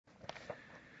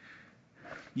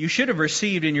You should have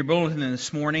received in your bulletin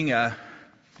this morning a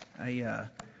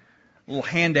little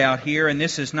handout here, and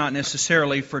this is not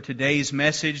necessarily for today's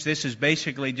message. This is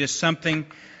basically just something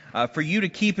for you to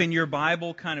keep in your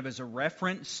Bible kind of as a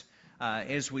reference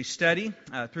as we study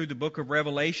through the book of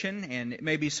Revelation, and it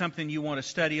may be something you want to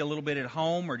study a little bit at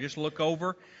home or just look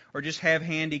over or just have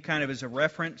handy kind of as a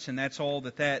reference, and that's all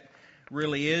that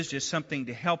really is, just something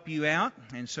to help you out,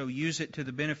 and so use it to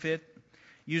the benefit.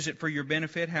 Use it for your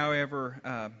benefit however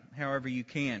you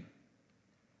can.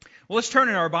 Well, let's turn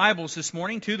in our Bibles this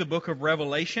morning to the book of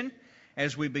Revelation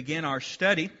as we begin our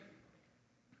study.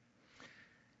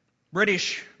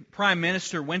 British Prime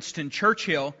Minister Winston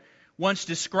Churchill once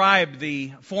described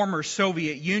the former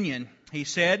Soviet Union, he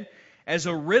said, as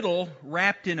a riddle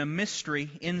wrapped in a mystery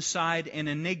inside an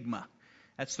enigma.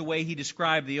 That's the way he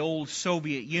described the old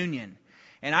Soviet Union.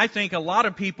 And I think a lot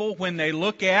of people, when they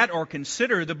look at or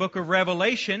consider the book of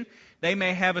Revelation, they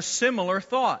may have a similar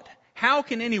thought. How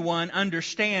can anyone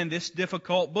understand this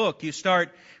difficult book? You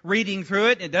start reading through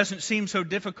it, it doesn't seem so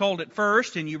difficult at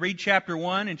first, and you read chapter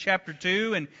 1 and chapter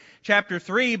 2 and chapter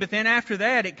 3, but then after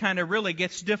that it kind of really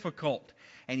gets difficult.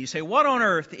 And you say, what on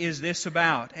earth is this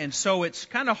about? And so it's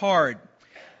kind of hard.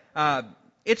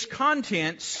 Its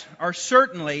contents are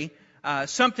certainly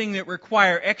something that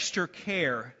require extra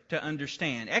care to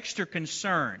understand, extra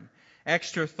concern,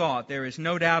 extra thought. There is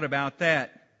no doubt about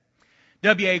that.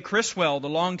 W.A. Criswell, the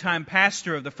longtime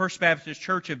pastor of the First Baptist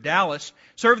Church of Dallas,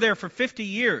 served there for 50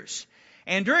 years.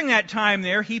 And during that time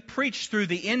there, he preached through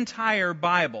the entire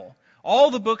Bible,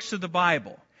 all the books of the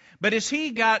Bible. But as he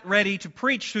got ready to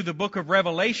preach through the book of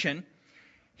Revelation,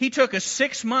 he took a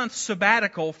 6-month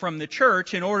sabbatical from the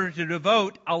church in order to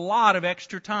devote a lot of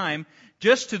extra time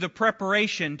just to the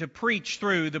preparation to preach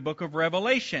through the book of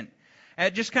Revelation.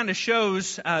 It just kind of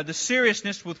shows the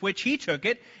seriousness with which he took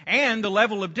it and the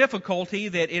level of difficulty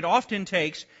that it often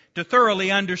takes to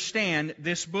thoroughly understand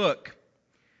this book.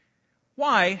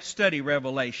 Why study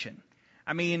Revelation?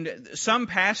 I mean, some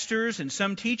pastors and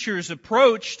some teachers'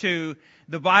 approach to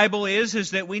the Bible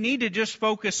is that we need to just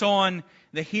focus on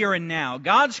the here and now.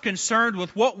 God's concerned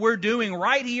with what we're doing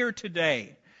right here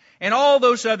today. And all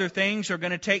those other things are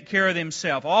going to take care of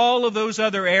themselves. All of those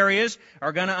other areas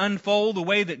are going to unfold the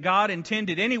way that God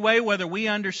intended anyway, whether we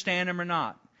understand them or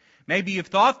not. Maybe you've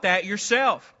thought that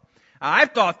yourself.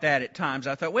 I've thought that at times.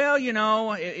 I thought, well,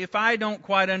 if I don't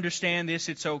quite understand this,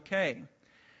 it's okay.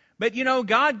 But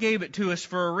God gave it to us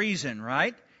for a reason,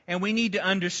 right? And we need to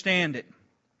understand it.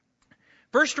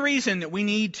 First reason that we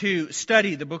need to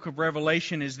study the book of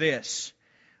Revelation is this.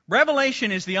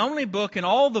 Revelation is the only book in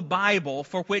all the Bible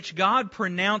for which God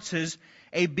pronounces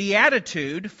a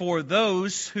beatitude for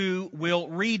those who will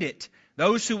read it,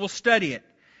 those who will study it.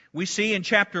 We see in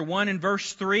chapter 1 and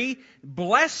verse 3,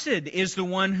 blessed is the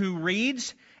one who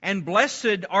reads, and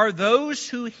blessed are those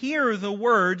who hear the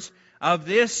words of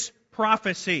this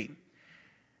prophecy.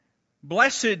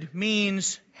 Blessed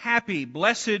means happy.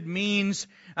 Blessed means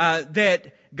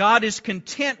that God is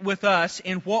content with us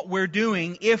in what we're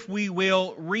doing if we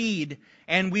will read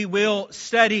and we will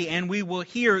study and we will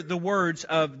hear the words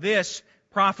of this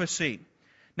prophecy.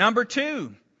 Number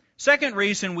 2, second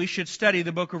reason we should study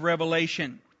the book of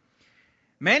Revelation.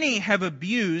 Many have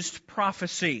abused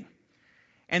prophecy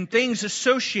and things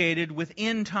associated with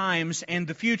end times and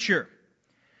the future.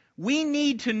 We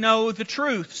need to know the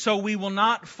truth so we will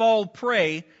not fall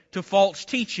prey to false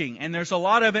teaching, and there's a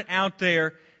lot of it out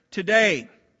there today.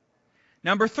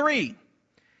 Number 3,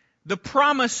 the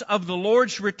promise of the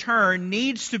Lord's return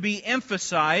needs to be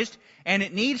emphasized and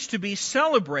it needs to be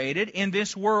celebrated in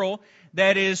this world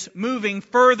that is moving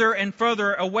further and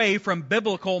further away from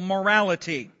biblical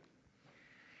morality.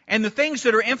 And the things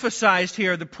that are emphasized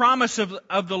here, the promise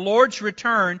of the Lord's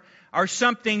return, are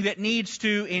something that needs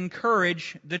to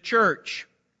encourage the church.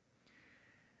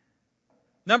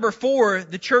 Number 4,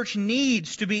 the church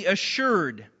needs to be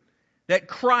assured that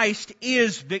Christ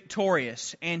is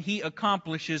victorious and He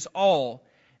accomplishes all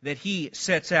that He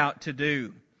sets out to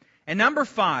do. And number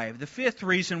 5, the fifth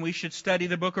reason we should study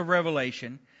the book of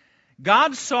Revelation,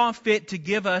 God saw fit to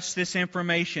give us this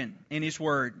information in His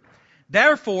Word.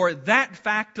 Therefore, that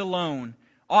fact alone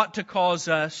ought to cause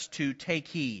us to take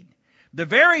heed. The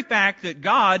very fact that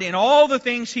God, in all the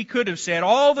things He could have said,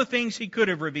 all the things He could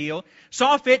have revealed,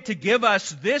 saw fit to give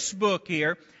us this book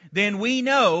here, then we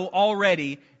know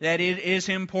already that it is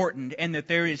important and that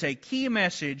there is a key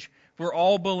message for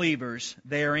all believers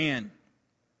therein.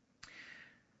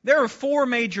 There are 4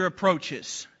 major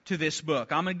approaches to this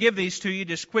book. I'm going to give these to you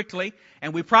just quickly,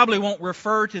 and we probably won't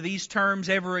refer to these terms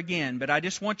ever again, but I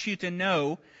just want you to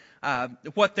know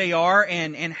what they are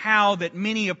and how that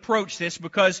many approach this,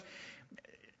 because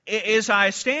as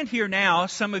I stand here now,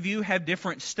 some of you have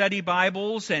different study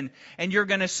Bibles, and you're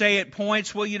going to say at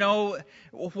points, well, you know,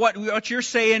 what you're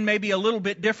saying may be a little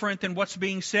bit different than what's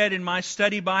being said in my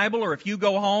study Bible. Or if you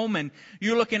go home and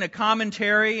you look in a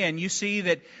commentary and you see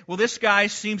that, well, this guy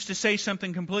seems to say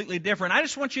something completely different. I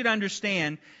just want you to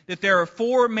understand that there are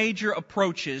four major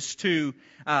approaches to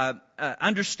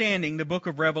understanding the book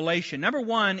of Revelation. Number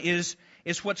one is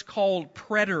what's called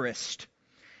preterist.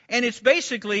 And it's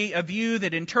basically a view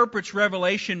that interprets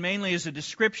Revelation mainly as a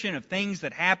description of things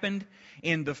that happened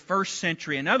in the first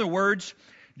century. In other words,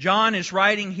 John is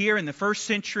writing here in the first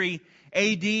century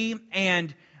A.D.,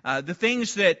 and the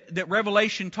things that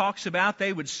Revelation talks about,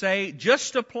 they would say,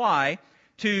 just apply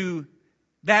to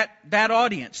that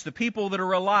audience, the people that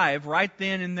are alive right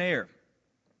then and there.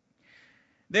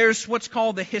 There's what's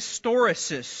called the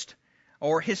historicist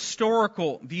or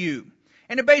historical view.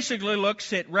 And it basically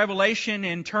looks at Revelation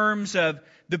in terms of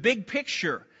the big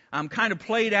picture, kind of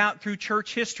played out through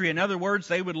church history. In other words,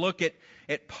 they would look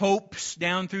at popes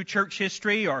down through church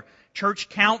history, or church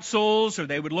councils, or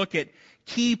they would look at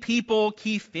key people,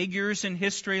 key figures in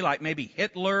history, like maybe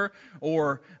Hitler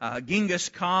or Genghis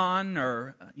Khan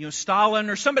or Stalin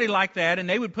or somebody like that, and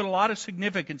they would put a lot of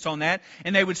significance on that,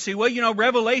 and they would see, well,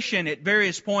 Revelation at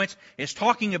various points is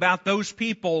talking about those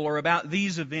people or about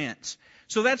these events.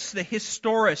 So that's the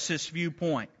historicist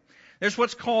viewpoint. There's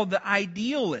what's called the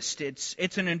idealist.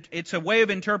 It's a way of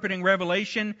interpreting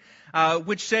Revelation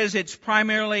which says it's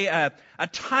primarily a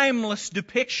timeless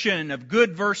depiction of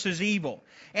good versus evil.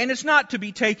 And it's not to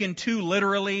be taken too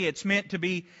literally. It's meant to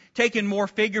be taken more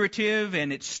figurative,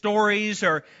 and its stories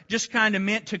are just kind of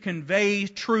meant to convey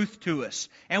truth to us.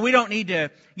 And we don't need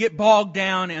to get bogged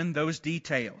down in those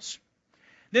details.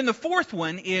 Then the fourth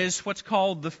one is what's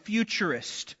called the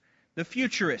futurist. The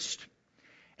futurist.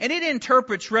 And it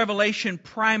interprets Revelation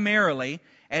primarily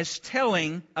as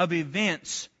telling of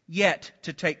events yet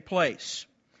to take place,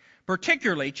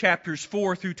 particularly chapters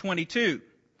 4 through 22.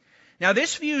 Now,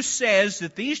 this view says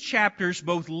that these chapters,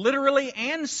 both literally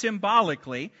and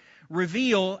symbolically,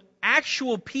 reveal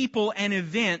actual people and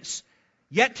events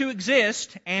yet to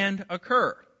exist and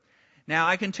occur. Now,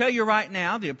 I can tell you right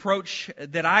now, the approach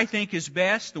that I think is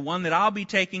best, the one that I'll be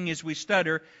taking as we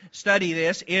study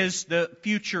this, is the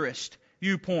futurist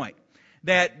viewpoint.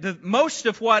 That most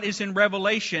of what is in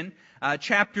Revelation,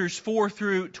 chapters 4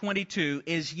 through 22,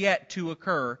 is yet to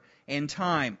occur in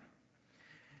time.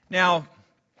 Now,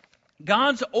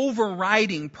 God's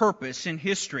overriding purpose in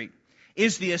history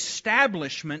is the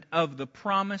establishment of the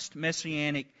promised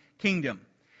Messianic kingdom.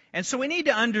 And so we need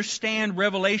to understand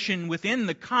Revelation within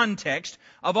the context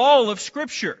of all of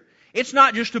Scripture. It's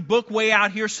not just a book way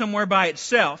out here somewhere by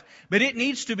itself, but it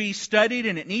needs to be studied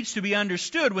and it needs to be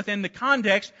understood within the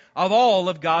context of all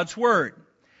of God's Word.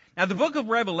 Now, the book of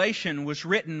Revelation was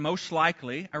written most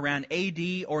likely around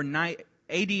AD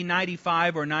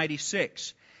 95 or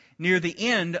 96, near the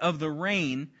end of the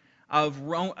reign of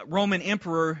Roman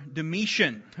Emperor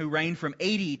Domitian, who reigned from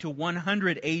 80 to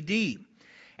 100 AD.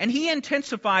 And he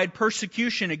intensified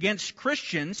persecution against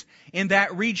Christians in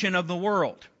that region of the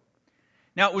world.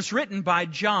 Now, it was written by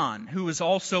John, who was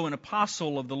also an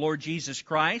apostle of the Lord Jesus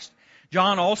Christ.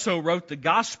 John also wrote the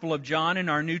Gospel of John in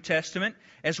our New Testament,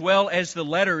 as well as the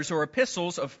letters or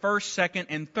epistles of 1st, 2nd,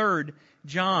 and 3rd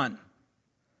John.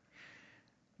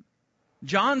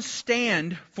 John's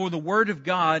stand for the Word of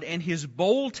God and his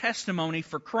bold testimony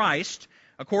for Christ,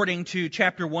 according to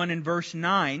chapter 1 and verse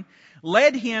 9,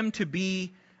 led him to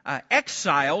be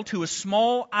exiled to a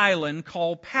small island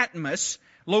called Patmos,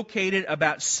 located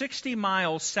about 60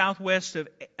 miles southwest of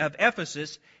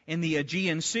Ephesus in the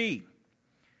Aegean Sea.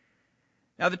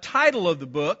 Now, the title of the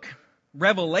book,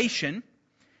 Revelation,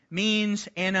 means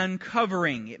an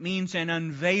uncovering. It means an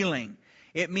unveiling.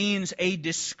 It means a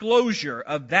disclosure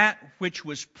of that which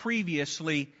was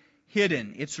previously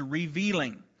hidden. It's a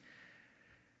revealing.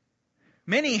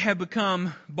 Many have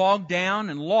become bogged down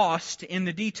and lost in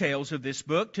the details of this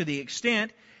book to the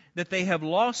extent that they have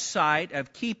lost sight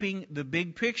of keeping the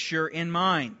big picture in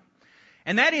mind.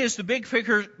 And that is the big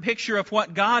picture of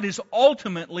what God is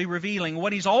ultimately revealing,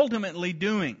 what He's ultimately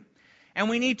doing. And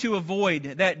we need to avoid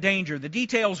that danger. The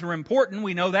details are important.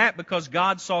 We know that because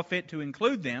God saw fit to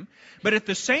include them. But at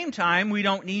the same time, we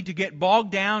don't need to get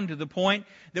bogged down to the point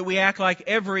that we act like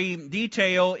every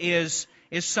detail is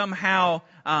somehow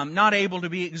not able to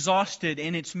be exhausted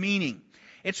in its meaning.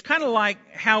 It's kind of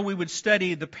like how we would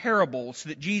study the parables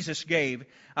that Jesus gave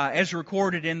as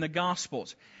recorded in the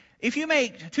Gospels. If you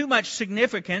make too much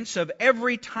significance of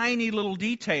every tiny little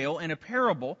detail in a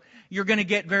parable, you're going to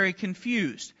get very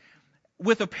confused.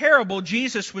 with a parable,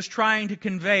 Jesus was trying to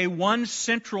convey one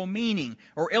central meaning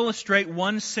or illustrate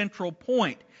one central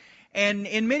point. And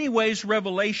in many ways,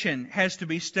 Revelation has to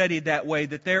be studied that way,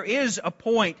 that there is a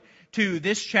point to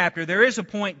this chapter, there is a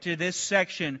point to this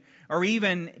section, or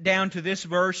even down to this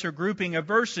verse or grouping of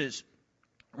verses,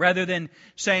 rather than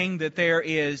saying that there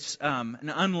is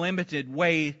an unlimited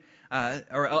way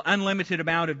or an unlimited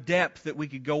amount of depth that we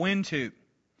could go into.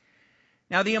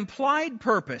 Now, the implied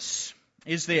purpose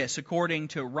is this, according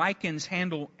to Ryken's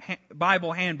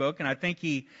Bible Handbook, and I think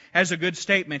he has a good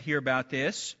statement here about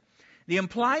this. The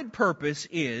implied purpose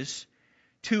is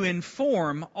to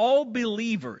inform all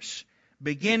believers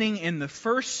beginning in the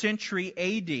 1st century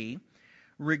A.D.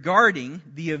 regarding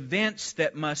the events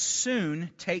that must soon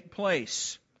take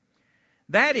place.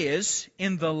 That is,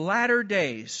 in the latter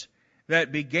days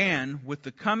that began with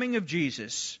the coming of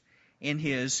Jesus in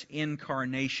His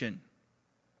incarnation.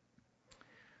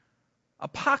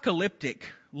 Apocalyptic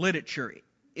literature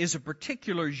is a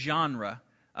particular genre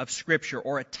of Scripture,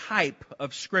 or a type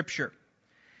of Scripture.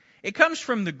 It comes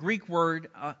from the Greek word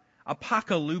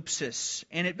apocalypsis,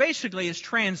 and it basically is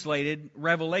translated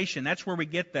revelation. That's where we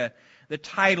get the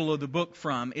title of the book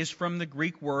from, is from the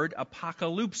Greek word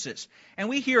apocalypsis. And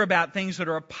we hear about things that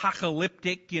are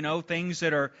apocalyptic, things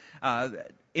that are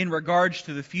in regards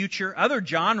to the future. Other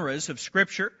genres of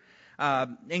Scripture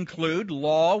include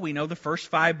law. We know the first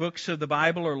 5 books of the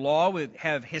Bible are law. We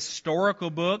have historical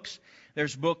books. There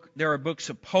are books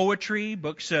of poetry,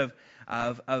 books of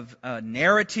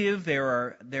narrative.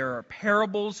 There are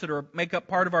parables that make up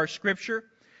part of our Scripture,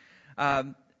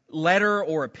 letter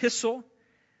or epistle.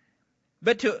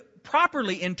 But to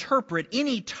properly interpret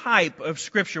any type of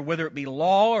Scripture, whether it be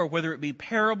law or whether it be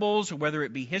parables or whether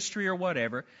it be history or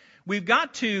whatever, we've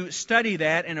got to study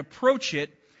that and approach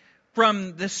it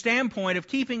from the standpoint of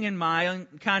keeping in mind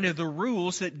kind of the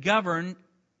rules that govern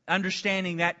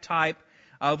understanding that type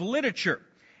of literature.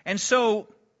 And so,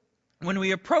 when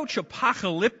we approach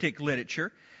apocalyptic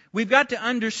literature, we've got to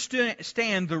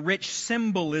understand the rich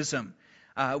symbolism.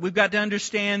 We've got to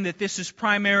understand that this is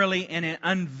primarily an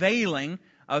unveiling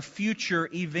of future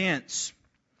events.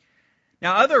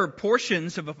 Now, other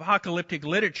portions of apocalyptic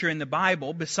literature in the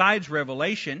Bible, besides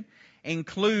Revelation,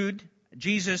 include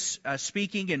Jesus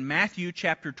speaking in Matthew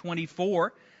chapter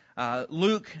 24,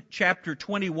 Luke chapter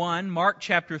 21, Mark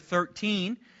chapter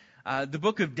 13, the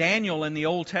book of Daniel in the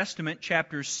Old Testament,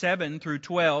 chapters 7 through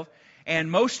 12, and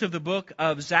most of the book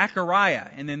of Zechariah.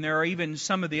 And then there are even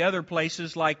some of the other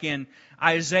places, like in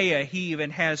Isaiah, he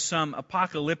even has some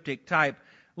apocalyptic type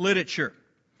literature.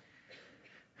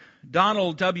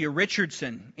 Donald W.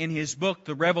 Richardson, in his book,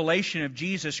 The Revelation of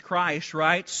Jesus Christ,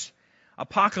 writes,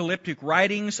 "Apocalyptic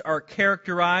writings are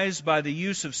characterized by the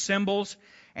use of symbols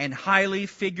and highly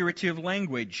figurative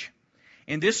language.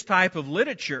 In this type of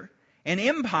literature, an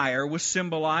empire was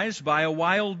symbolized by a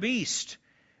wild beast.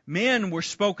 Men were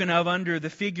spoken of under the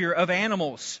figure of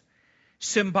animals.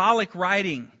 Symbolic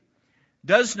writing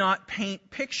does not paint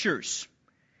pictures."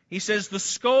 He says the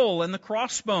skull and the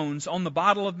crossbones on the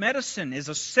bottle of medicine is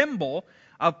a symbol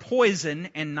of poison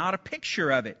and not a picture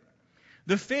of it.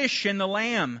 The fish and the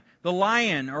lamb, the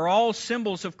lion, are all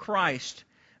symbols of Christ,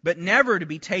 but never to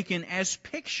be taken as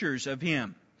pictures of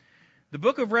Him. The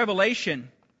book of Revelation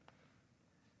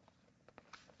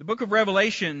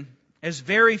has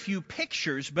very few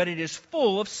pictures, but it is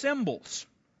full of symbols.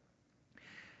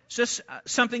 Just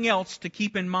something else to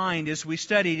keep in mind as we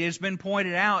study. It has been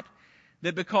pointed out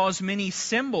that because many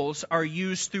symbols are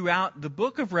used throughout the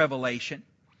book of Revelation,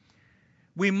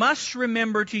 we must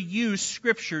remember to use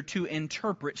Scripture to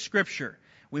interpret Scripture.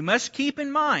 We must keep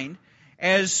in mind,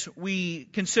 as we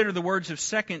consider the words of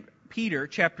 2 Peter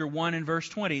chapter 1 and verse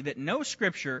 20, that no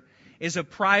Scripture is a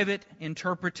private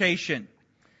interpretation.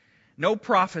 No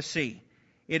prophecy.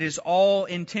 It is all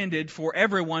intended for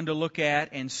everyone to look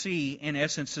at and see, in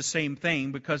essence, the same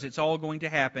thing, because it's all going to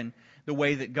happen the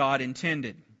way that God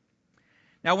intended.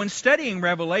 Now, when studying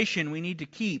Revelation, we need to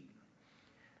keep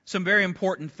some very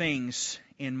important things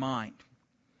in mind.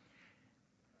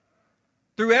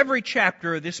 Through every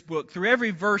chapter of this book, through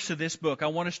every verse of this book, I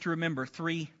want us to remember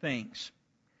 3 things.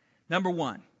 Number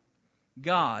 1,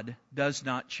 God does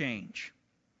not change.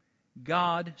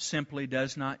 God simply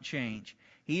does not change.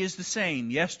 He is the same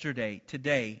yesterday,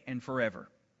 today, and forever.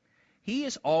 He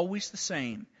is always the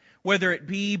same, whether it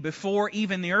be before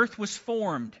even the earth was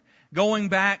formed, going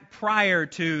back prior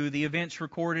to the events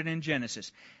recorded in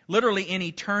Genesis, literally in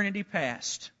eternity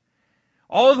past,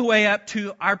 all the way up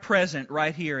to our present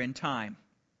right here in time,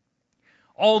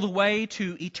 all the way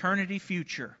to eternity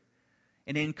future,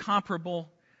 an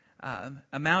incomparable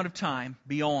amount of time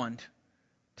beyond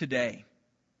today.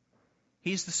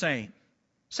 He's the same.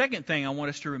 Second thing I want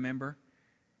us to remember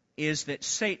is that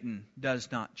Satan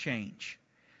does not change.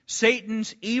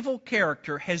 Satan's evil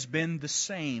character has been the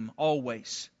same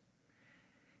always.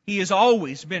 He has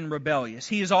always been rebellious.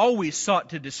 He has always sought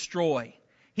to destroy.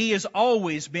 He has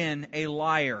always been a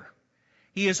liar.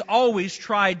 He has always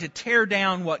tried to tear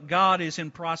down what God is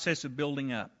in process of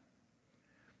building up.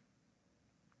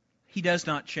 He does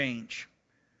not change.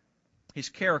 His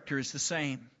character is the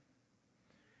same.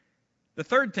 The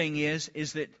third thing is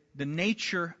that the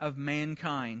nature of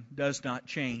mankind does not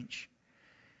change.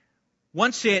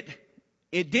 Once it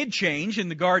did change in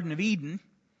the Garden of Eden,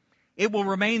 it will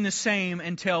remain the same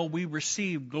until we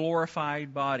receive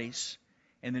glorified bodies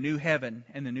in the new heaven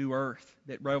and the new earth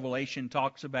that Revelation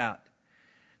talks about.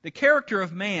 The character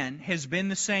of man has been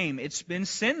the same. It's been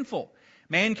sinful.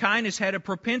 Mankind has had a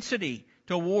propensity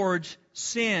towards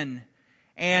sin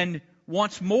and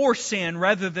wants more sin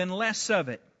rather than less of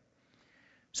it.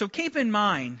 So keep in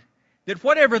mind that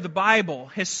whatever the Bible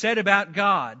has said about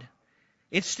God,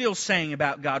 it's still saying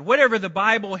about God. Whatever the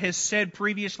Bible has said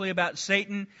previously about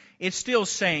Satan, it's still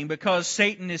saying, because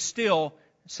Satan is still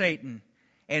Satan.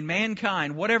 And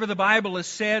mankind, whatever the Bible has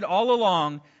said all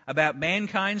along about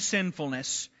mankind's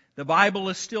sinfulness, the Bible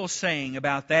is still saying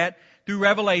about that through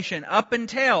Revelation up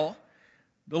until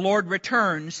the Lord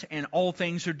returns and all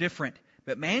things are different.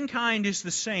 But mankind is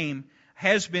the same,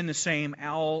 has been the same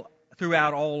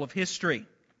throughout all of history.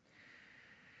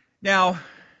 Now,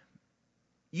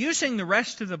 using the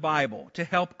rest of the Bible to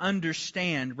help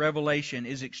understand Revelation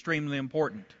is extremely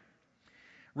important.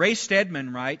 Ray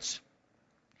Stedman writes,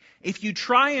 "If you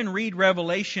try and read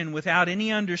Revelation without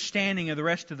any understanding of the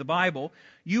rest of the Bible,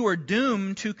 you are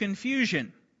doomed to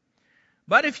confusion.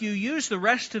 But if you use the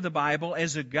rest of the Bible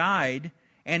as a guide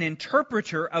and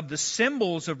interpreter of the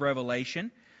symbols of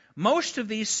Revelation, most of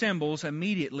these symbols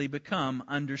immediately become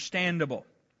understandable."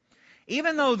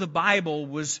 Even though the Bible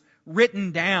was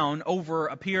written down over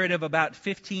a period of about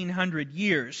 1,500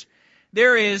 years,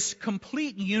 there is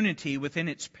complete unity within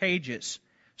its pages.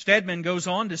 Stedman goes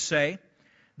on to say,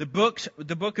 the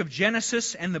book of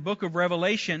Genesis and the book of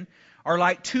Revelation are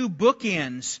like two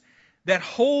bookends that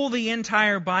hold the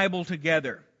entire Bible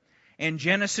together. In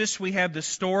Genesis, we have the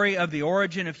story of the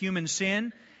origin of human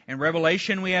sin. In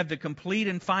Revelation, we have the complete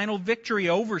and final victory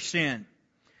over sin.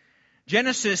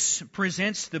 Genesis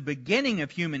presents the beginning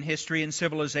of human history and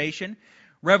civilization.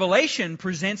 Revelation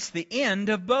presents the end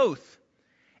of both.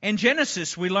 In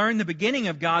Genesis, we learn the beginning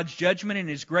of God's judgment and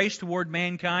His grace toward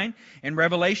mankind. In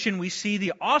Revelation, we see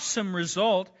the awesome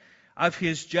result of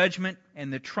His judgment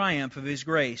and the triumph of His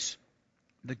grace.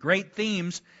 The great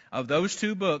themes of those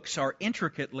two books are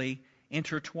intricately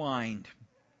intertwined.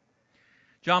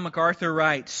 John MacArthur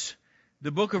writes,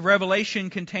 "The book of Revelation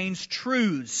contains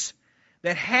truths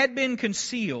that had been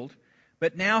concealed,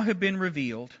 but now have been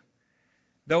revealed.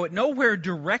 Though it nowhere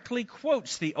directly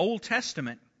quotes the Old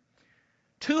Testament,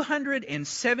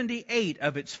 278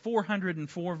 of its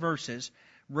 404 verses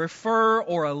refer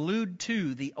or allude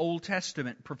to the Old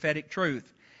Testament prophetic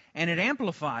truth, and it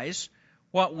amplifies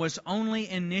what was only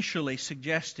initially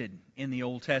suggested in the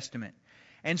Old Testament."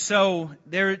 And so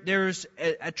there's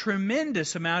a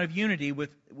tremendous amount of unity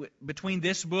between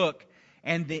this book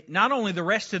and not only the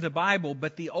rest of the Bible,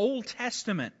 but the Old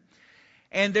Testament.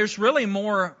 And there's really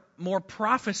more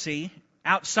prophecy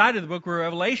outside of the book of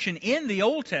Revelation in the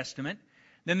Old Testament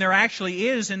than there actually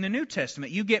is in the New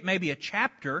Testament. You get maybe a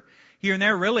chapter here and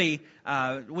there. Really,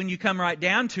 when you come right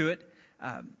down to it,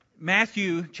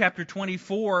 Matthew chapter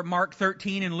 24, Mark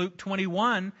 13, and Luke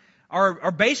 21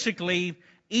 are basically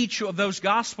each of those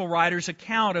gospel writers'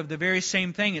 account of the very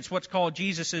same thing. It's what's called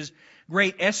Jesus'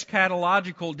 great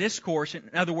eschatological discourse, in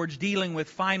other words, dealing with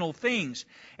final things.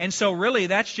 And so really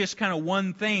that's just kind of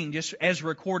one thing, just as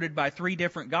recorded by three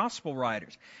different gospel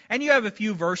writers. And you have a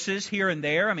few verses here and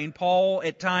there. I mean, Paul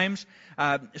at times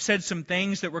said some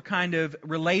things that were kind of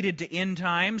related to end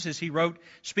times, as he wrote,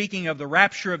 speaking of the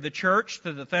rapture of the church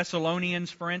to the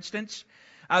Thessalonians, for instance.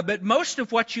 But most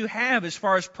of what you have as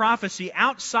far as prophecy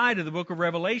outside of the book of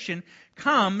Revelation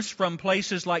comes from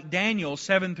places like Daniel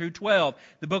 7 through 12,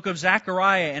 the book of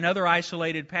Zechariah, and other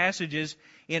isolated passages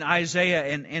in Isaiah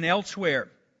and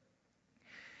elsewhere.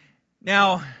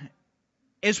 Now,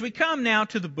 as we come now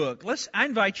to the book, I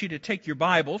invite you to take your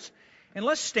Bibles and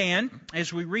let's stand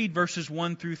as we read verses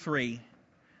 1 through 3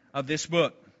 of this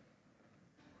book.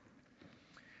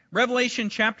 Revelation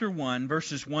chapter 1,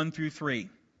 verses 1 through 3.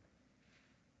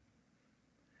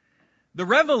 The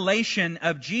revelation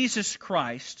of Jesus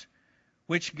Christ,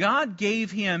 which God gave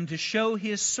Him to show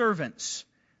His servants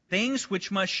things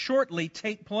which must shortly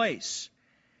take place.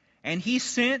 And He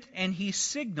sent and He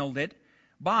signaled it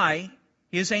by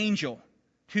His angel,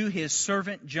 to his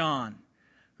servant John,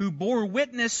 who bore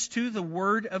witness to the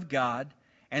word of God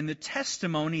and the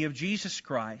testimony of Jesus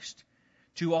Christ,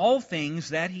 to all things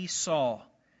that he saw.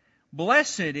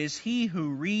 Blessed is he who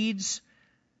reads,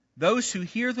 those who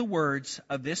hear the words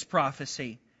of this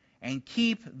prophecy, and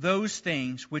keep those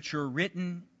things which are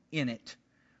written in it,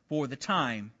 for the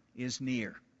time is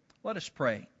near. Let us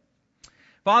pray.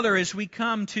 Father, as we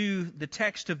come to the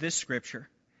text of this Scripture,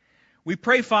 we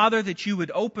pray, Father, that you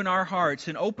would open our hearts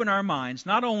and open our minds,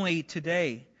 not only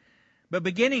today, but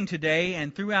beginning today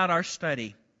and throughout our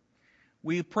study.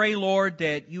 We pray, Lord,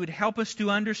 that you would help us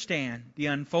to understand the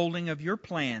unfolding of your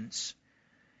plans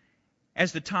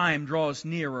as the time draws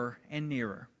nearer and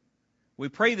nearer. We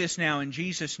pray this now in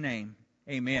Jesus' name.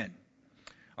 Amen.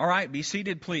 All right, be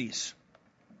seated, please.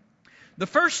 The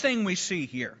first thing we see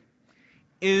here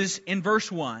is in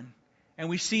verse 1, and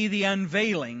we see the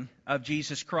unveiling of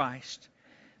Jesus Christ.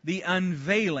 The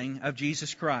unveiling of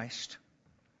Jesus Christ.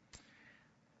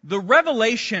 The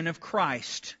revelation of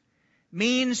Christ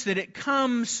means that it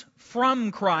comes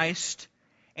from Christ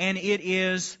and it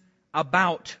is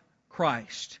about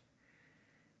Christ.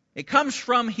 It comes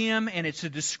from Him and it's a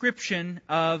description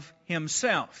of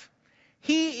Himself.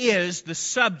 He is the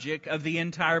subject of the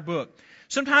entire book.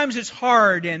 Sometimes it's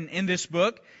hard in this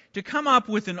book to come up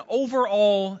with an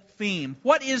overall theme.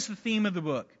 What is the theme of the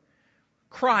book?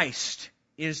 Christ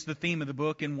is the theme of the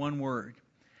book in one word.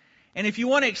 And if you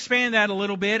want to expand that a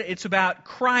little bit, it's about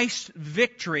Christ's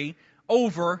victory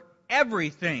over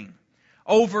everything.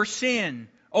 Over sin,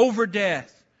 over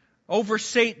death, over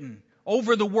Satan,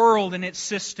 over the world and its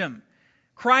system.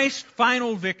 Christ's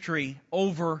final victory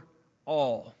over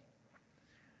all.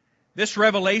 This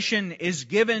revelation is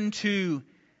given to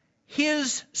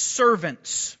His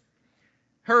servants.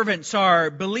 Servants are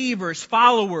believers,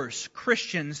 followers,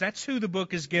 Christians. That's who the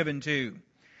book is given to.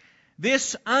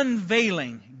 This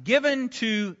unveiling given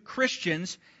to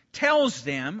Christians tells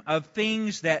them of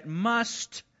things that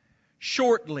must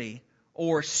shortly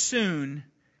or soon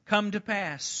come to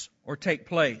pass or take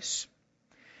place.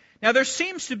 Now there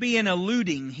seems to be an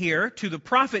alluding here to the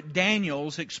prophet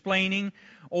Daniel's explaining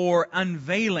or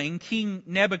unveiling King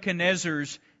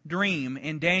Nebuchadnezzar's dream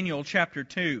in Daniel chapter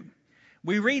 2.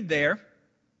 We read there,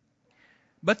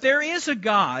 "But there is a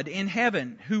God in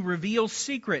heaven who reveals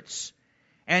secrets,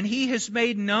 and He has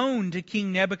made known to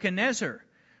King Nebuchadnezzar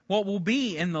what will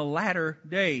be in the latter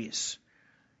days.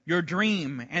 Your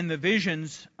dream and the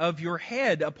visions of your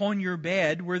head upon your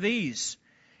bed were these.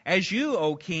 As you,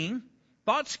 O king,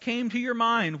 thoughts came to your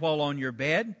mind while on your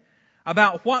bed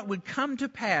about what would come to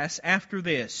pass after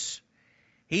this.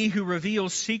 He who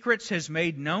reveals secrets has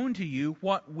made known to you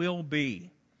what will be.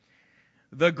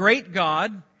 The great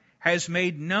God has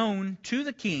made known to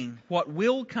the king what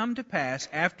will come to pass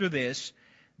after this.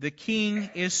 The king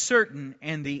is certain,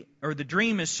 and the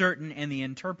dream is certain, and the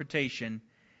interpretation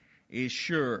is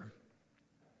sure."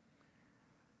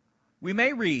 We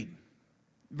may read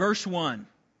verse 1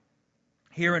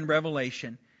 here in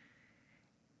Revelation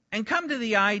and come to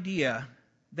the idea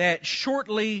that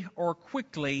shortly or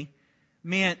quickly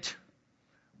meant,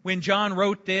 when John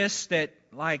wrote this, that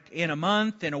like in a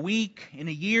month, in a week, in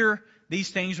a year,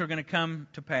 these things are going to come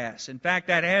to pass. In fact,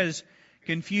 that has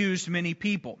confused many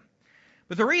people.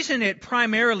 But the reason it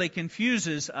primarily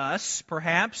confuses us,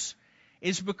 perhaps,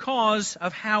 is because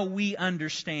of how we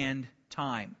understand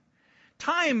time.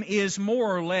 Time is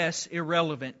more or less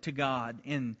irrelevant to God,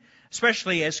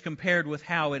 especially as compared with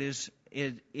how it is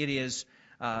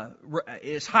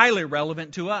highly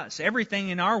relevant to us. Everything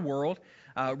in our world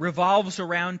revolves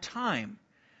around time.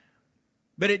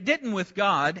 But it didn't with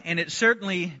God, and it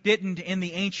certainly didn't in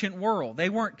the ancient world. They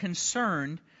weren't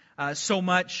concerned so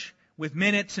much with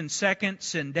minutes and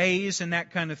seconds and days and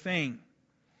that kind of thing.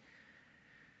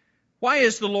 Why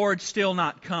is the Lord still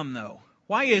not come, though?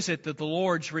 Why is it that the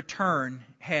Lord's return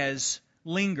has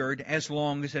lingered as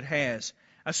long as it has?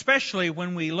 Especially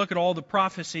when we look at all the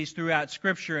prophecies throughout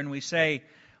Scripture and we say,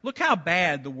 look how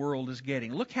bad the world is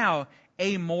getting. Look how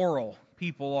amoral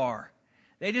people are.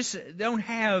 They just don't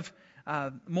have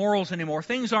morals anymore.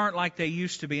 Things aren't like they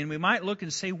used to be. And we might look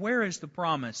and say, where is the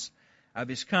promise of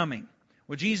His coming?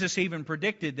 Well, Jesus even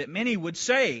predicted that many would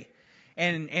say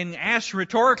and ask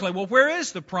rhetorically, well, where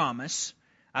is the promise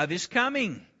of His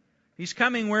coming? He's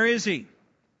coming, where is He?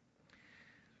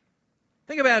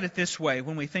 Think about it this way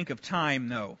when we think of time,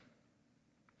 though.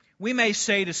 We may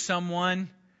say to someone,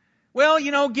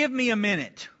 well, give me a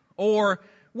minute, or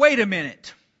wait a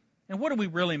minute. And what do we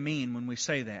really mean when we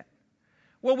say that?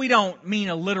 Well, we don't mean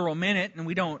a literal minute, and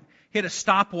we don't hit a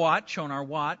stopwatch on our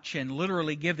watch and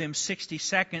literally give them 60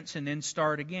 seconds and then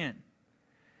start again.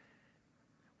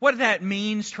 What that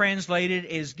means, translated,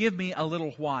 is give me a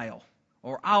little while,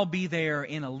 or I'll be there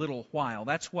in a little while.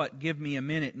 That's what give me a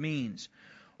minute means.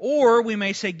 Or we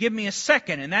may say give me a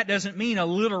second, and that doesn't mean a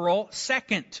literal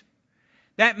second.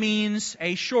 That means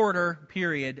a shorter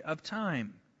period of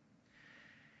time.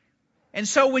 And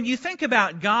so when you think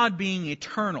about God being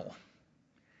eternal,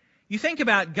 you think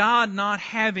about God not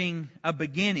having a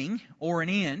beginning or an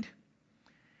end,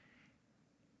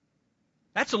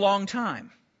 that's a long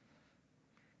time.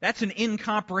 That's an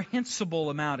incomprehensible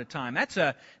amount of time. That's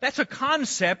a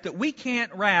concept that we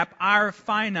can't wrap our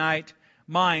finite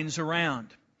minds around.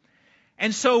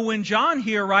 And so when John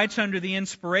here writes under the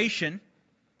inspiration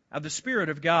of the Spirit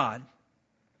of God,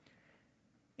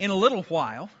 in a little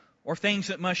while, or things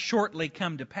that must shortly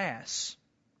come to pass,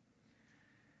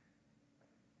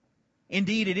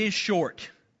 indeed it is short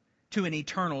to an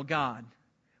eternal God.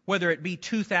 Whether it be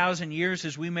 2,000 years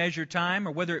as we measure time,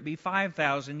 or whether it be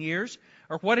 5,000 years,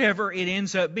 or whatever it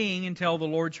ends up being until the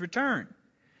Lord's return.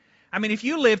 I mean, if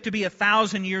you live to be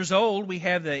 1,000 years old, we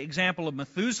have the example of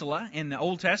Methuselah in the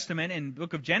Old Testament in the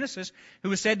book of Genesis, who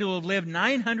was said to have lived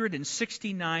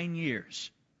 969 years.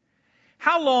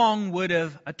 How long would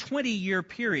a 20-year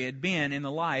period been in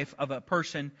the life of a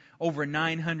person over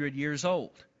 900 years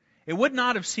old? It would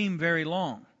not have seemed very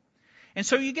long. And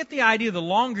so you get the idea, the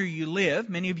longer you live,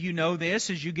 many of you know this,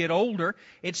 as you get older,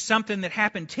 it's something that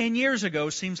happened 10 years ago,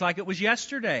 seems like it was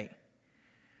yesterday.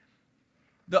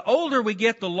 The older we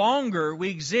get, the longer we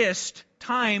exist,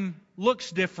 time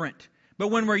looks different. But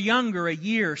when we're younger, a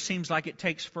year seems like it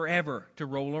takes forever to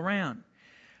roll around.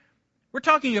 We're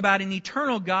talking about an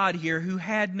eternal God here who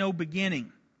had no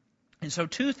beginning. And so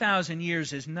 2,000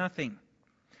 years is nothing.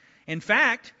 In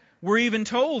fact, we're even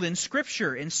told in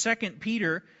Scripture, in 2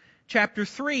 Peter chapter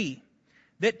 3,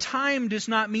 that time does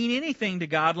not mean anything to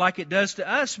God like it does to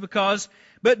us, because,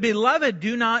 but beloved,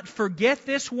 do not forget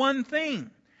this one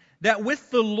thing, that with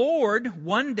the Lord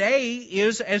 1 day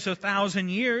is as 1,000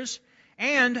 years,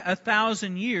 and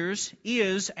 1,000 years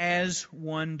is as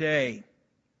 1 day.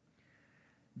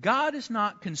 God is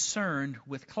not concerned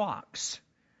with clocks.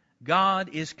 God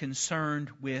is concerned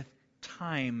with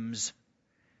times.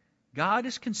 God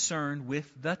is concerned with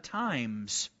the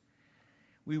times.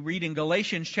 We read in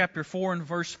Galatians chapter 4 and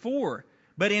verse 4,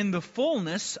 but in the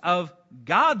fullness of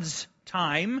God's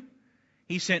time,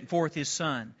 He sent forth His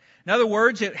Son. In other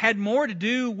words, it had more to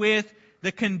do with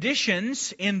the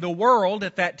conditions in the world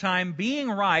at that time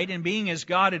being right and being as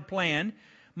God had planned,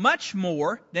 much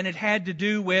more than it had to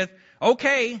do with,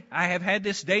 okay, I have had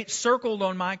this date circled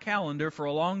on my calendar for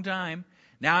a long time,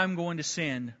 now I'm going to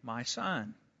send my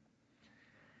Son.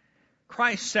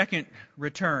 Christ's second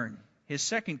return, His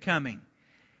second coming,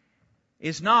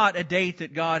 is not a date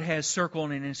that God has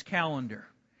circled in His calendar.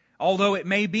 Although it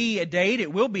may be a date,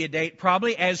 it will be a date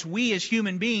probably as we as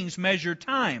human beings measure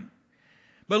time.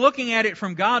 But looking at it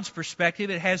from God's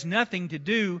perspective, it has nothing to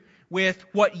do with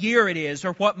what year it is,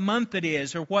 or what month it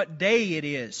is, or what day it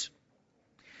is.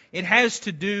 It has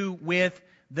to do with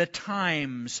the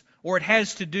times, or it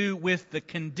has to do with the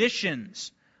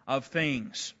conditions of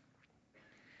things.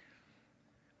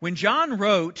 When John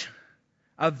wrote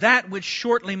of that which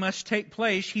shortly must take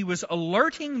place, he was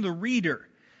alerting the reader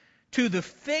to the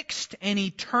fixed and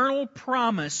eternal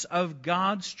promise of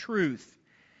God's truth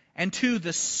and to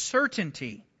the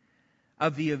certainty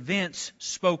of the events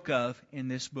spoke of in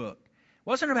this book. It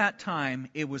wasn't about time,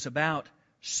 it was about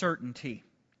certainty.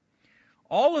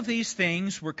 All of these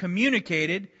things were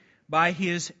communicated by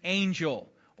His angel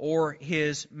or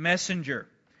His messenger.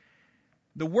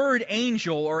 The word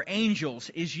angel or angels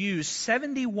is used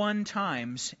 71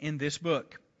 times in this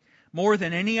book, more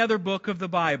than any other book of the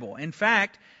Bible. In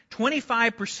fact,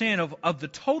 25% of the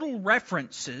total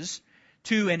references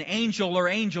to an angel or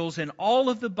angels in all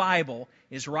of the Bible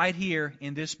is right here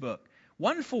in this book.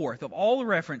 1/4 of all the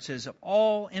references of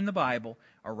all in the Bible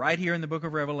are right here in the book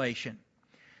of Revelation.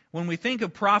 When we think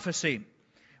of prophecy,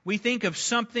 we think of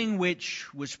something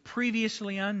which was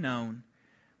previously unknown,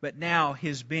 but now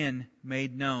has been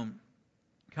made known.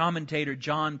 Commentator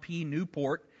John P.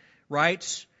 Newport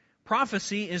writes,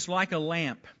 prophecy is like a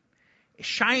lamp,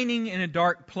 shining in a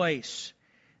dark place.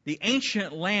 The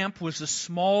ancient lamp was a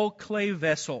small clay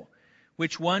vessel,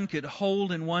 which one could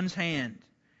hold in one's hand.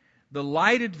 The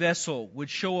lighted vessel would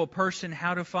show a person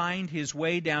how to find his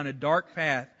way down a dark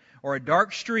path or a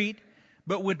dark street,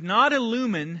 but would not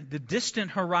illumine the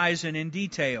distant horizon in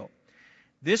detail.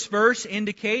 This verse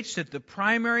indicates that the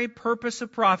primary purpose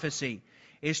of prophecy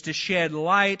is to shed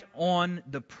light on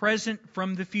the present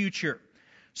from the future,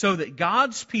 so that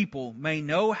God's people may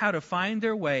know how to find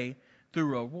their way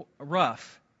through a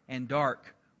rough and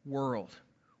dark world.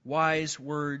 wise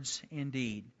words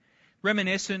indeed.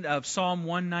 Reminiscent of Psalm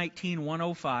 119,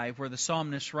 105, where the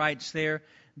psalmist writes there,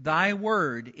 Thy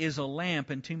word is a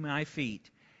lamp unto my feet,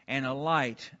 and a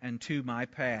light unto my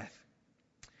path.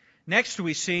 Next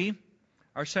we see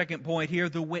our second point here,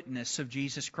 the witness of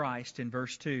Jesus Christ in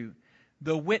verse 2.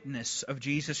 The witness of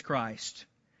Jesus Christ.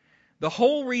 The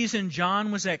whole reason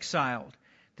John was exiled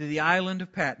to the island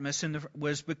of Patmos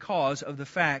was because of the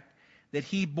fact that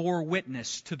he bore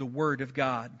witness to the Word of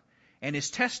God and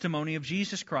his testimony of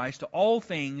Jesus Christ to all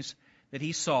things that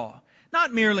he saw.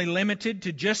 Not merely limited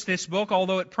to just this book,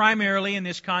 although it primarily in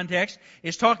this context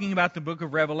is talking about the book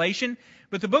of Revelation,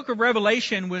 but the book of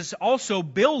Revelation was also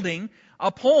building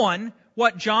upon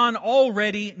what John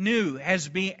already knew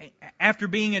after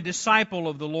being a disciple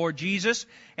of the Lord Jesus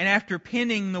and after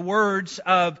penning the words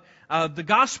of the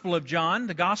Gospel of John,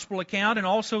 the Gospel account, and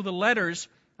also the letters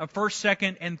of 1st,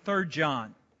 2nd, and 3rd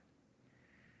John.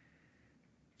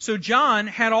 So John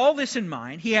had all this in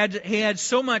mind. He had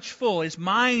so much full. His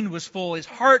mind was full. His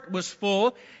heart was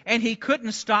full. And he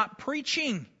couldn't stop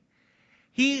preaching.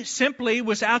 He simply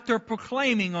was out there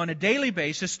proclaiming on a daily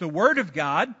basis the Word of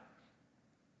God.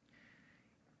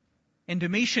 And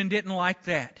Domitian didn't like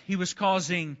that. He was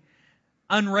causing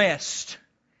unrest.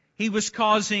 He was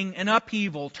causing an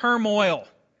upheaval, turmoil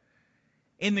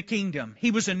in the kingdom.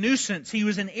 He was a nuisance. He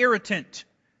was an irritant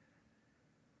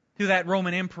to that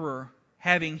Roman emperor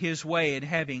having his way and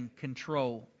having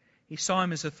control. He saw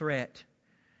him as a threat.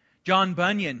 John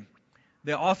Bunyan,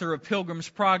 the author of Pilgrim's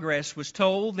Progress, was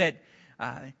told that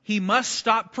he must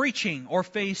stop preaching or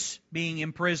face being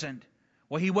imprisoned.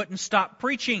 Well, he wouldn't stop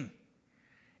preaching,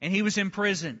 and he was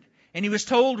imprisoned. And he was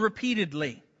told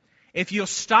repeatedly, if you'll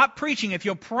stop preaching, if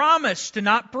you'll promise to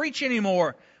not preach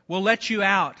anymore, we'll let you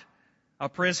out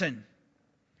of prison.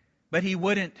 But he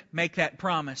wouldn't make that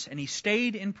promise, and he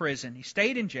stayed in prison. He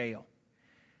stayed in jail.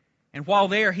 And while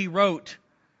there, he wrote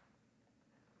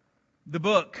the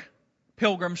book,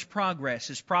 Pilgrim's Progress.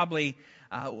 Is probably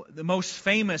the most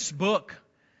famous book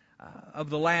of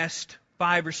the last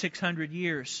 500 or 600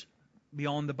 years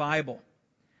beyond the Bible.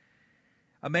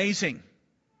 Amazing.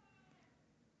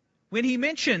 When he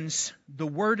mentions the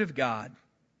Word of God,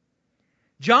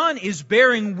 John is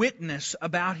bearing witness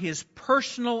about his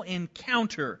personal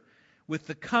encounter with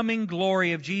the coming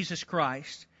glory of Jesus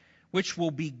Christ, which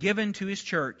will be given to His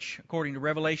church, according to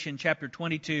Revelation chapter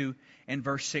 22 and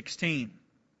verse 16.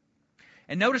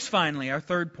 And notice finally our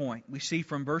third point we see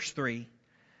from verse 3,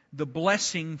 the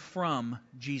blessing from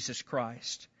Jesus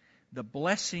Christ. The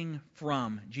blessing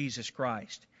from Jesus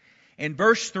Christ. In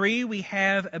verse 3 we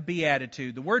have a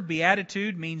beatitude. The word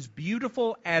beatitude means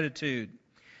beautiful attitude.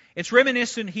 It's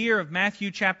reminiscent here of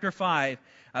Matthew chapter 5,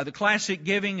 the classic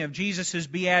giving of Jesus'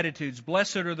 beatitudes.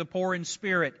 Blessed are the poor in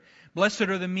spirit. Blessed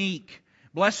are the meek.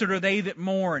 Blessed are they that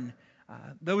mourn.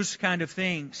 Those kind of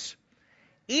things.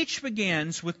 Each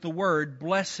begins with the word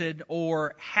blessed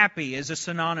or happy as a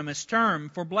synonymous term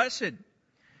for blessed.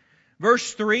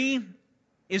 Verse 3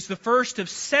 is the first of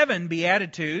 7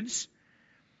 beatitudes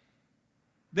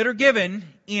that are given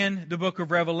in the book of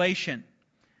Revelation.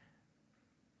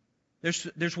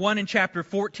 There's one in chapter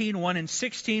 14, one in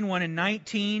 16, one in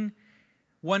 19,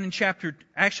 two in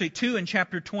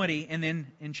chapter 20, and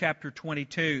then in chapter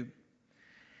 22.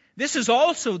 This is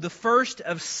also the first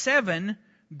of 7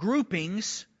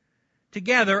 groupings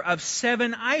together of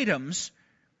 7 items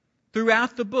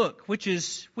throughout the book, which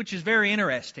is very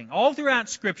interesting. All throughout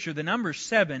Scripture, the number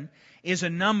 7 is a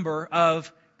number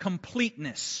of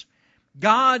completeness.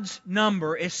 God's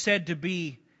number is said to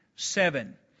be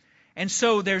 7. And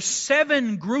so there's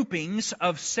 7 groupings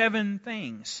of 7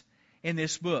 things in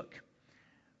this book.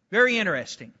 Very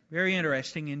interesting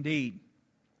indeed.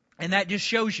 And that just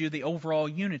shows you the overall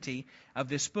unity of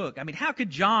this book. I mean, how could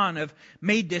John have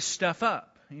made this stuff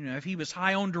up? You know, if he was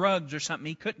high on drugs or something,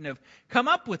 he couldn't have come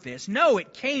up with this. No,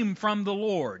 it came from the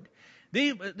Lord.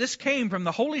 This came from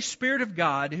the Holy Spirit of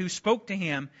God who spoke to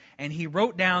him, and he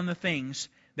wrote down the things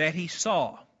that he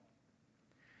saw.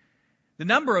 The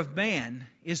number of man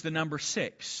is the number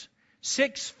 6.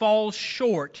 6 falls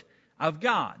short of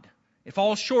God. It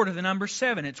falls short of the number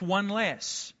 7. It's one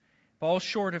less. It falls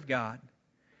short of God.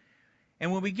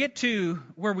 And when we get to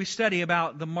where we study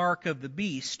about the mark of the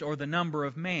beast or the number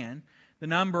of man, the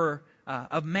number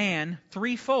of man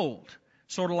threefold.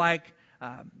 Sort of like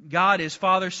God is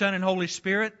Father, Son, and Holy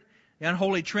Spirit, the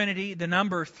unholy Trinity. The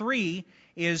number 3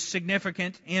 is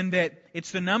significant in that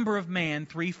it's the number of man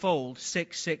threefold,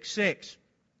 666.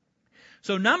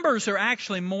 So numbers are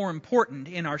actually more important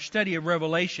in our study of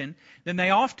Revelation than they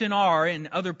often are in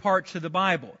other parts of the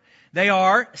Bible. They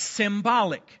are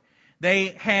symbolic. They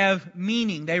have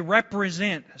meaning. They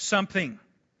represent something.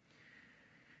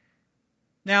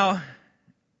 Now,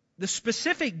 the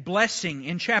specific blessing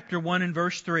in chapter 1 and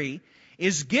verse 3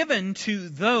 is given to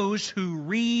those who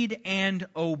read and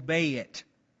obey it.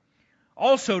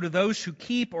 Also to those who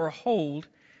keep or hold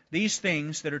these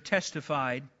things that are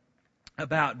testified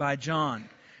about by John.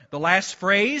 The last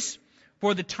phrase,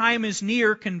 "for the time is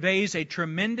near," conveys a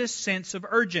tremendous sense of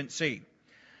urgency.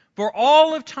 For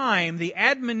all of time, the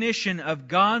admonition of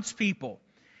God's people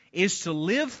is to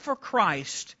live for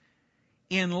Christ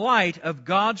in light of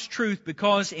God's truth,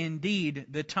 because indeed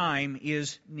the time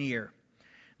is near.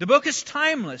 The book is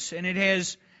timeless, and it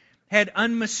has had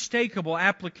unmistakable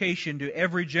application to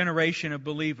every generation of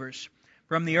believers,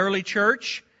 from the early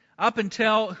church up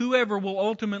until whoever will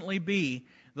ultimately be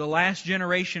the last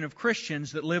generation of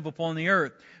Christians that live upon the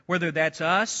earth, whether that's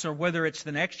us or whether it's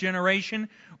the next generation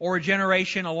or a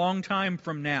generation a long time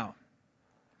from now.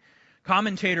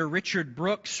 Commentator Richard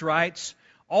Brooks writes,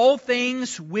 "All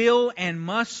things will and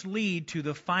must lead to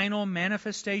the final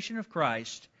manifestation of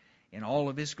Christ in all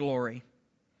of His glory."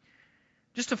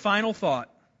 Just a final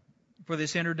thought for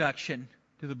this introduction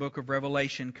to the book of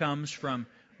Revelation comes from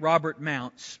Robert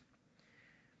Mounce.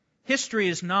 History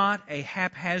is not a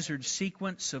haphazard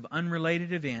sequence of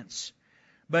unrelated events,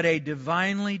 but a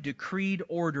divinely decreed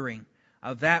ordering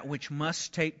of that which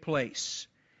must take place.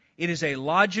 It is a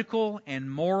logical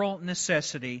and moral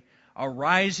necessity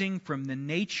arising from the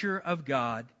nature of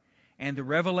God and the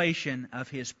revelation of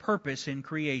His purpose in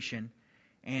creation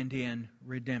and in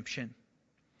redemption.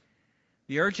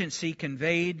 The urgency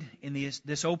conveyed in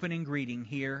this opening greeting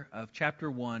here of chapter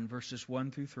 1, verses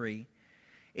 1 through 3,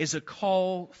 is a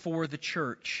call for the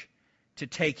church to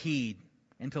take heed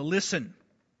and to listen.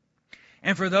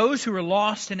 And for those who are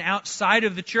lost and outside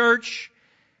of the church,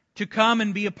 to come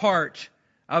and be a part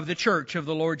of the church of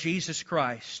the Lord Jesus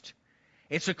Christ.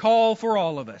 It's a call for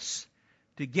all of us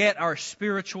to get our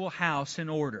spiritual house in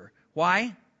order.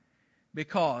 Why?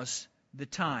 Because the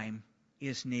time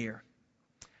is near.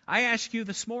 I ask you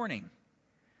this morning,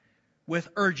 with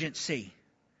urgency,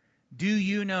 do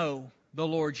you know the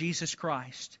Lord Jesus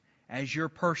Christ as your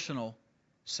personal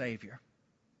Savior?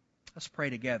 Let's pray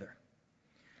together.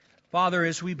 Father,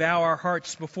 as we bow our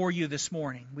hearts before you this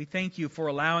morning, we thank you for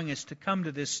allowing us to come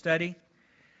to this study.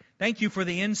 Thank you for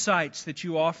the insights that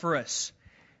you offer us.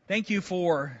 Thank you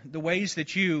for the ways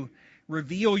that you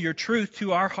reveal your truth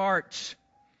to our hearts.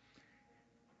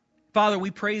 Father,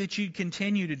 we pray that you'd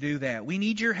continue to do that. We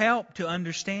need your help to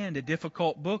understand a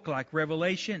difficult book like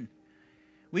Revelation.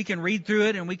 We can read through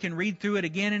it and we can read through it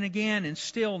again and again and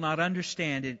still not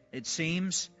understand it, it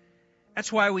seems.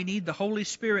 That's why we need the Holy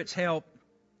Spirit's help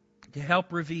to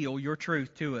help reveal your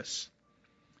truth to us.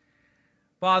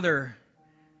 Father,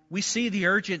 we see the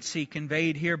urgency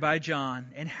conveyed here by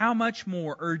John, and how much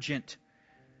more urgent.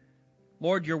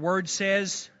 Lord, your word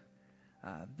says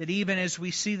that even as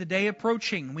we see the day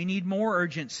approaching, we need more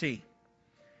urgency.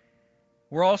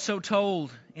 We're also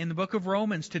told in the book of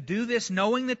Romans to do this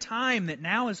knowing the time, that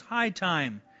now is high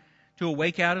time to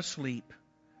awake out of sleep.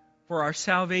 For our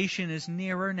salvation is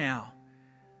nearer now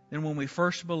than when we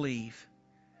first believe.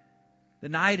 The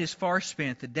night is far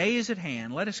spent, the day is at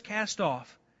hand. Let us cast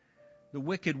off the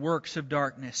wicked works of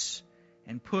darkness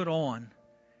and put on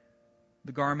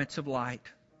the garments of light.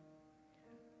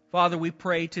 Father, we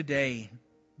pray today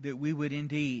that we would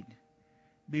indeed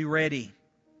be ready,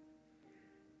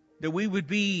 that we would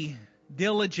be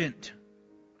diligent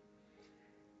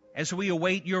as we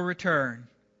await your return.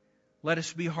 Let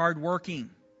us be hardworking,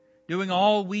 doing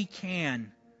all we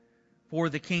can for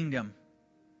the kingdom.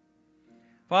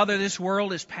 Father, this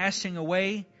world is passing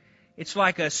away. It's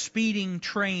like a speeding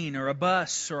train or a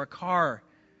bus or a car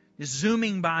is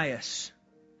zooming by us.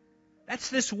 That's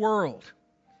this world.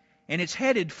 And it's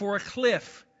headed for a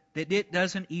cliff that it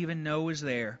doesn't even know is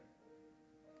there.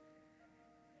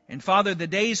 And Father, the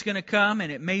day's going to come, and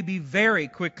it may be very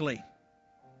quickly,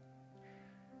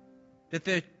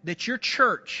 that your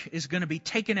church is going to be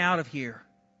taken out of here,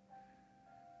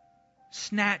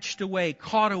 snatched away,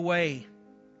 caught away.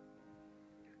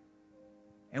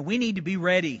 And we need to be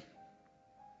ready.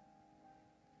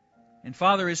 And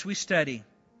Father, as we study,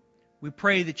 we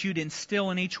pray that you'd instill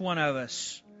in each one of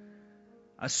us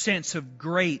a sense of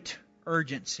great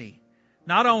urgency,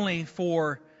 not only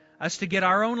for us to get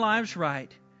our own lives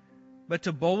right, but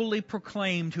to boldly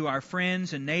proclaim to our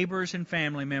friends and neighbors and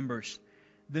family members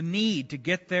the need to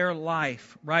get their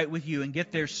life right with you and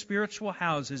get their spiritual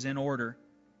houses in order.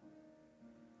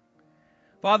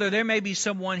 Father, there may be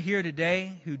someone here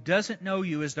today who doesn't know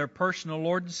you as their personal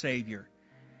Lord and Savior.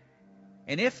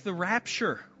 And if the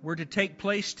rapture were to take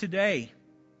place today,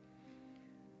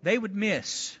 they would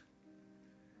miss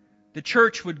The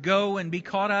church would go and be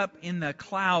caught up in the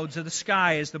clouds of the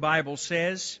sky, as the Bible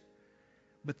says,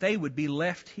 but they would be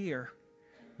left here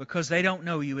because they don't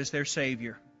know You as their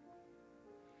Savior.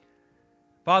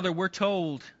 Father, we're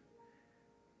told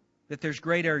that there's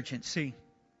great urgency.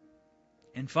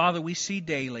 And Father, we see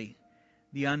daily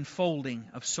the unfolding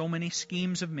of so many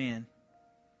schemes of men.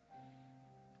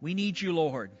 We need You,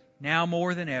 Lord, now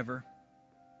more than ever.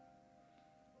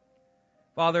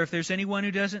 Father, if there's anyone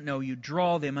who doesn't know You,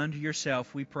 draw them unto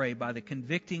Yourself, we pray, by the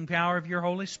convicting power of Your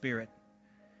Holy Spirit.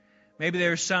 Maybe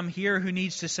there's some here who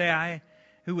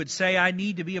would say, I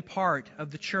need to be a part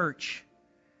of the church.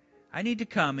 I need to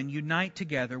come and unite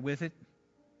together with it.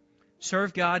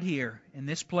 Serve God here, in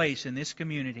this place, in this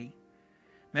community.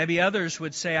 Maybe others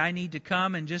would say, I need to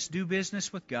come and just do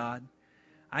business with God.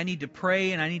 I need to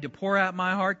pray and I need to pour out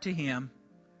my heart to Him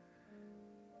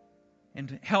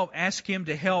and ask Him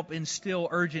to help instill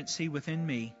urgency within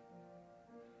me.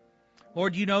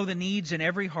 Lord, You know the needs in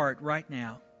every heart right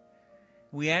now.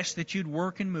 We ask that You'd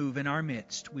work and move in our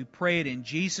midst. We pray it in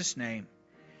Jesus' name.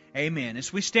 Amen.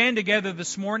 As we stand together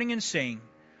this morning and sing,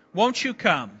 won't you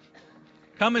come?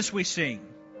 Come as we sing.